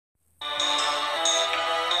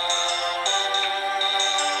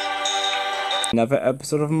Another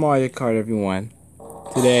episode of Mario Kart, everyone.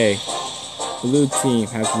 Today, Blue Team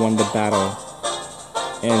has won the battle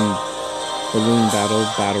in Balloon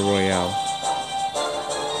Battle Royale.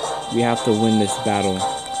 We have to win this battle.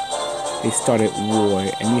 They started war,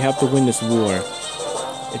 and you have to win this war.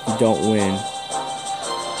 If you don't win,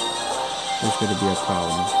 there's going to be a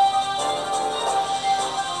problem.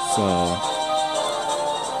 So,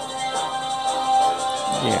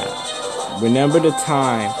 yeah. Remember the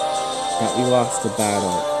time that we lost the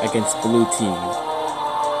battle against Blue Team.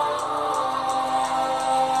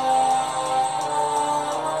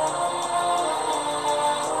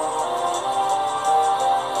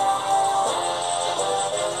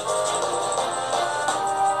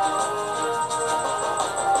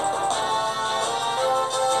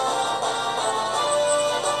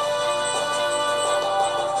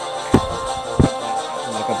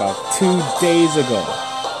 Like about 2 days ago.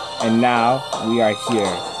 And now we are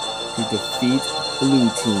here to defeat Blue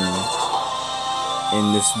Team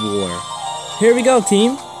in this war. Here we go,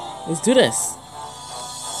 team. Let's do this.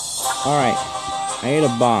 Alright. I ate a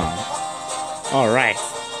bomb. Alright.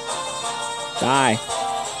 Die.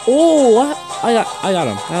 Oh, what? I got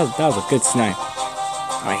him. That was a good snipe.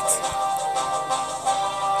 Alright.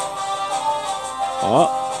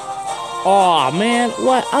 Oh, man.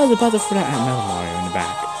 What? I was about to throw that at Metal Mario in the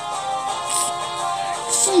back.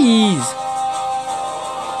 Jeez.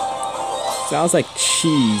 Sounds like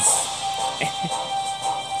cheese.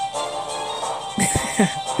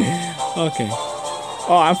 Okay.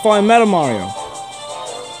 Oh, I'm falling Metal Mario.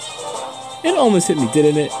 It almost hit me,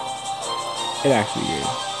 didn't it? It actually did.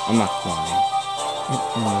 I'm not lying. It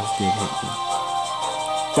almost did hit me.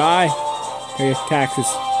 Die. Pay his taxes.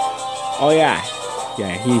 Oh yeah.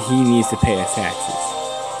 Yeah, he needs to pay his taxes.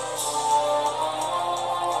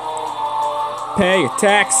 Pay your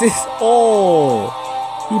taxes. Oh,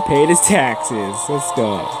 he paid his taxes. Let's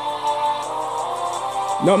go.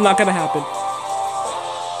 No, not gonna happen.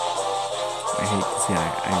 I hate this guy.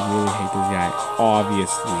 I really hate this guy.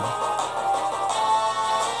 Obviously.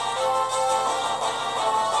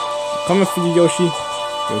 Coming for you, Yoshi.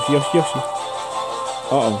 Yoshi.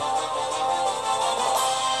 Uh-oh.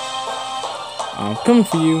 I'm coming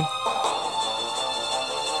for you.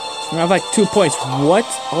 I have like 2 points. What?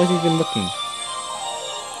 I wasn't even looking.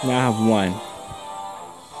 Now I have 1.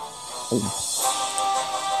 Oh.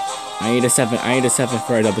 I need a 7. I need a 7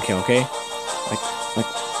 for a double kill, okay? Like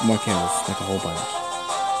more kills. Like a whole bunch.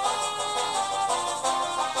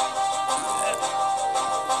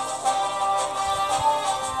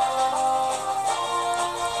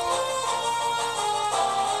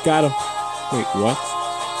 Got him. Wait, what?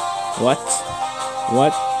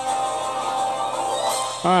 What?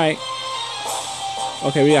 Alright.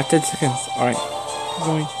 Okay, we got 10 seconds. Alright.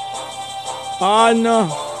 Going. Oh no!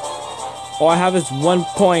 All I have is 1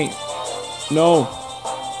 point. No.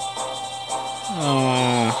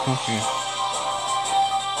 Okay.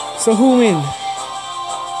 So who win?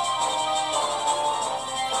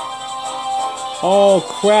 Oh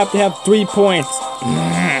crap! They have 3 points.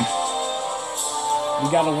 We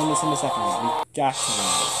gotta win this in the second round. We got to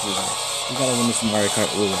win this. We gotta win this in Mario Kart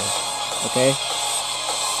Uno. Okay?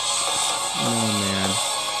 Oh man.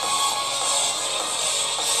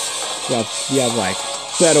 We have like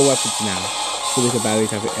better weapons now, so we can battle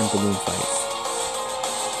each other in balloon fights.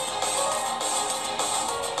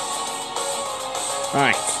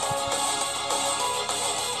 Alright.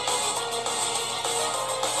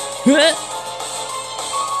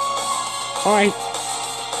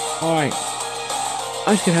 Alright.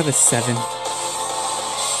 I should have a 7.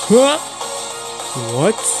 What?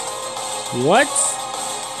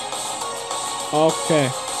 Okay.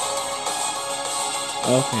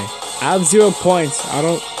 I have 0 points. I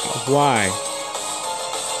don't. Why?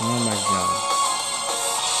 Oh my god.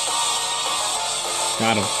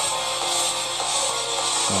 Got him.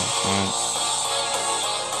 Oh,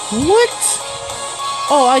 what?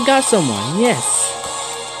 Oh, I got someone. Yes.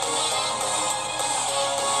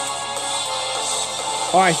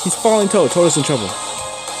 Alright, he's falling Toad. Toad is in trouble.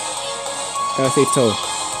 Gotta save Toad.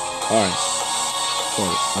 Alright.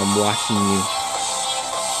 Sorry, I'm watching you.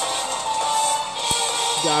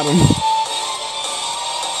 Got him.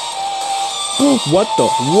 What the?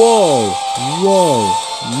 Whoa.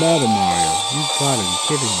 Metal Mario. You gotta be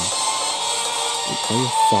kidding me. Are you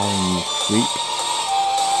following me, creep?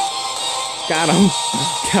 Got him.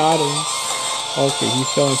 Okay, he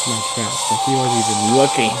fell into my trap, but he wasn't even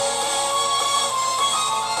looking.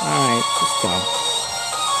 Alright, let's go.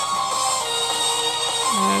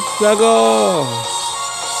 Let's go!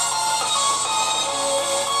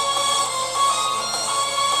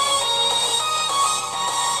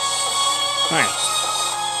 Alright.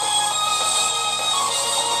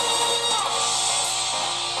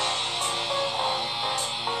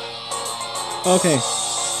 Okay.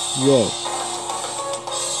 Whoa.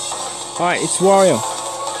 Alright, it's Wario.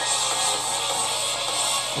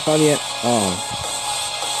 I found it. Oh.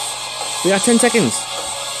 We got 10 seconds.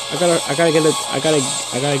 I gotta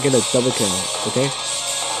get a double kill, okay?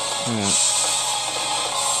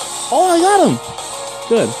 Oh, I got him!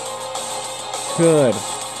 Good. Good.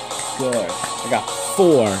 Good. I got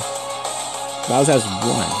 4. Bowser has 1.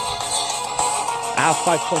 I have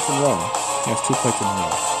 5 points in a row. He has 2 points in a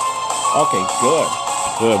row. Okay, good.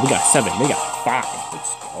 Good. We got 7. We got 5.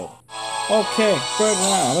 Let's go. Okay, third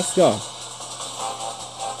round. Let's go.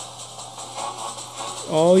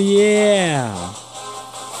 Oh, yeah.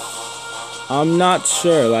 I'm not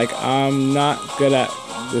sure. Like, I'm not good at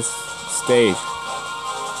this stage.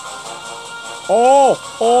 Oh!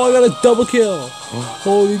 Oh, I got a double kill.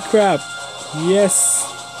 Holy crap. Yes.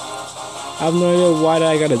 I have no idea why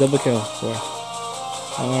I got a double kill for.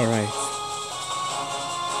 Alright.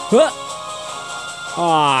 Huh.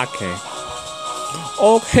 Okay.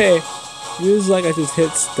 Okay. Feels like I just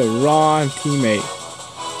hit the wrong teammate.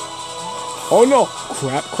 Oh no!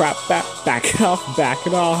 Crap, crap, back it off, back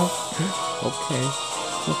it off. Okay.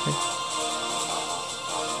 Okay.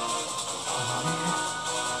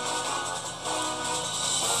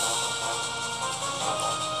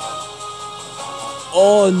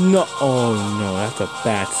 Oh no, oh no, that's a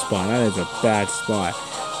bad spot. That is a bad spot.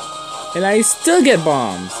 And I still get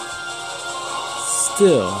bombs.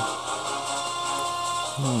 Still.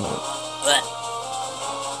 Oh.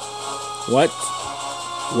 What?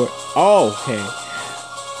 What? Oh, okay.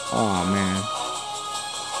 Oh man.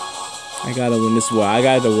 I gotta win this war. I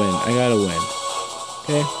gotta win. I gotta win.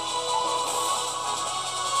 Okay.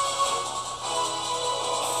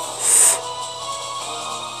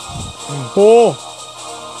 Oh!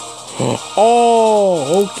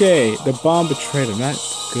 Oh, okay. The bomb betrayed him.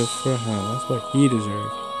 That's good for him. That's what he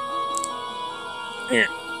deserved.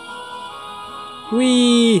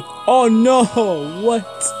 Wee! Oh no! What?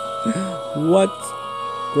 What?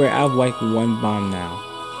 Great, I have like 1 bomb now.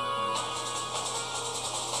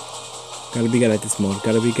 Gotta be good at this mode.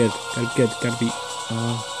 Gotta be good. Gotta be good. Gotta be.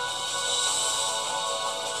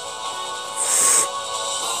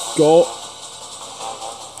 Go.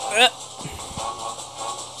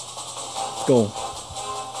 Go.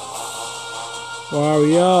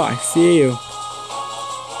 Wario, I see you.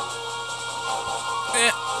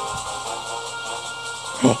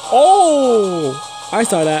 Oh! I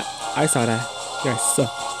saw that. I saw that. You guys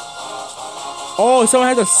suck. Oh, someone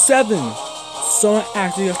has a 7. Someone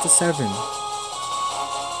actually has a 7.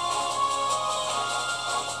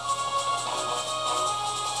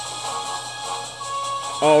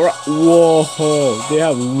 Alright. Whoa. They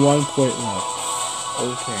have 1 point left.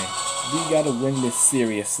 Okay. We gotta win this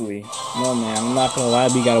seriously. No, man. I'm not gonna lie.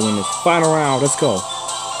 We gotta win this. Final round. Let's go.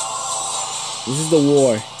 This is the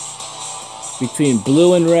war between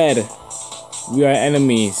blue and red. We are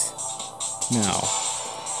enemies. Now.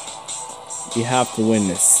 We have to win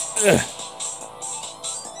this. Ugh.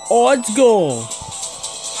 Oh, let's go.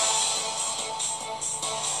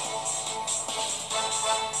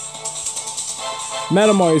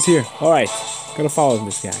 Metal Mario is here. Alright. Gotta follow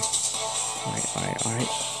this guy. Alright.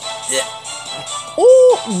 Yeah.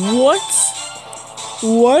 Oh, what?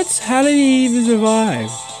 What? How did he even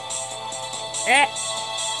survive?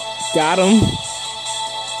 Got him.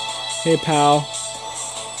 Hey, pal.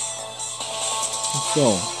 Let's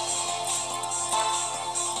go.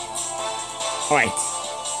 Alright.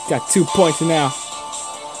 Got 2 points now.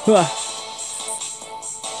 Huh.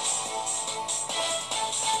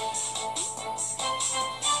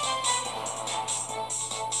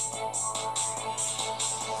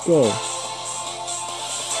 Go.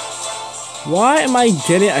 Why am I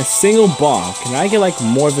getting a single bomb? Can I get like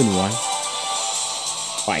more than 1?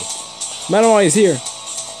 Fight. Metal Mario is here.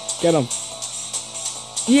 Get him.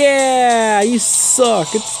 Yeah, you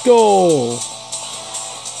suck. Let's go.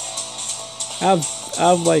 I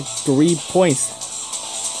have like 3 points.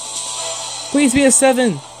 Please be a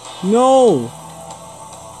 7. No.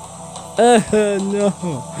 No.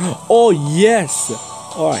 Oh yes.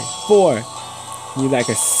 All right, 4. Need like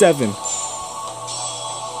a 7.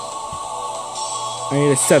 I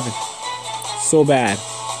need a 7. So bad.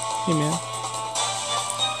 Hey man.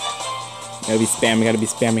 Gotta be spammy, gotta be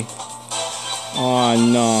spammy. Oh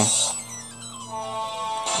no.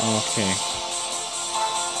 Okay.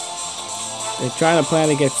 They're trying to plan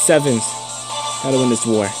to get 7s. Gotta win this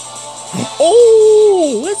war.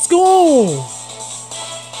 Oh! Let's go!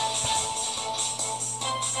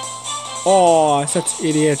 Oh, such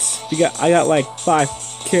idiots. I got like 5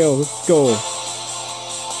 kills. Let's go.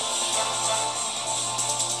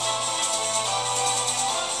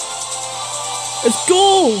 Let's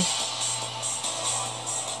go.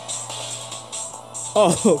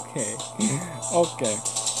 Oh, okay. Okay.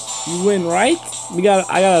 You win, right? I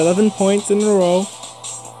got 11 points in a row.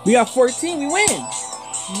 We got 14. We win.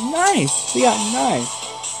 Nice. We got 9.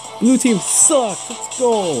 Blue team sucks. Let's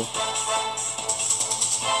go.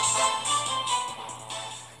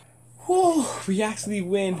 Whew, we actually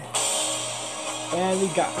win. And we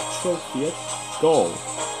got the trophy. Let's go.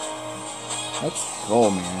 Let's go,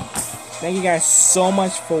 man. Thank you guys so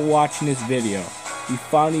much for watching this video. We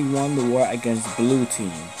finally won the war against blue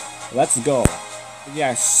team. Let's go. Thank you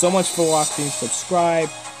guys so much for watching. Subscribe,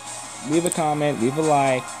 leave a comment, leave a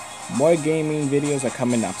like. More gaming videos are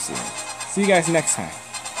coming up soon. See you guys next time.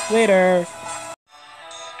 Later.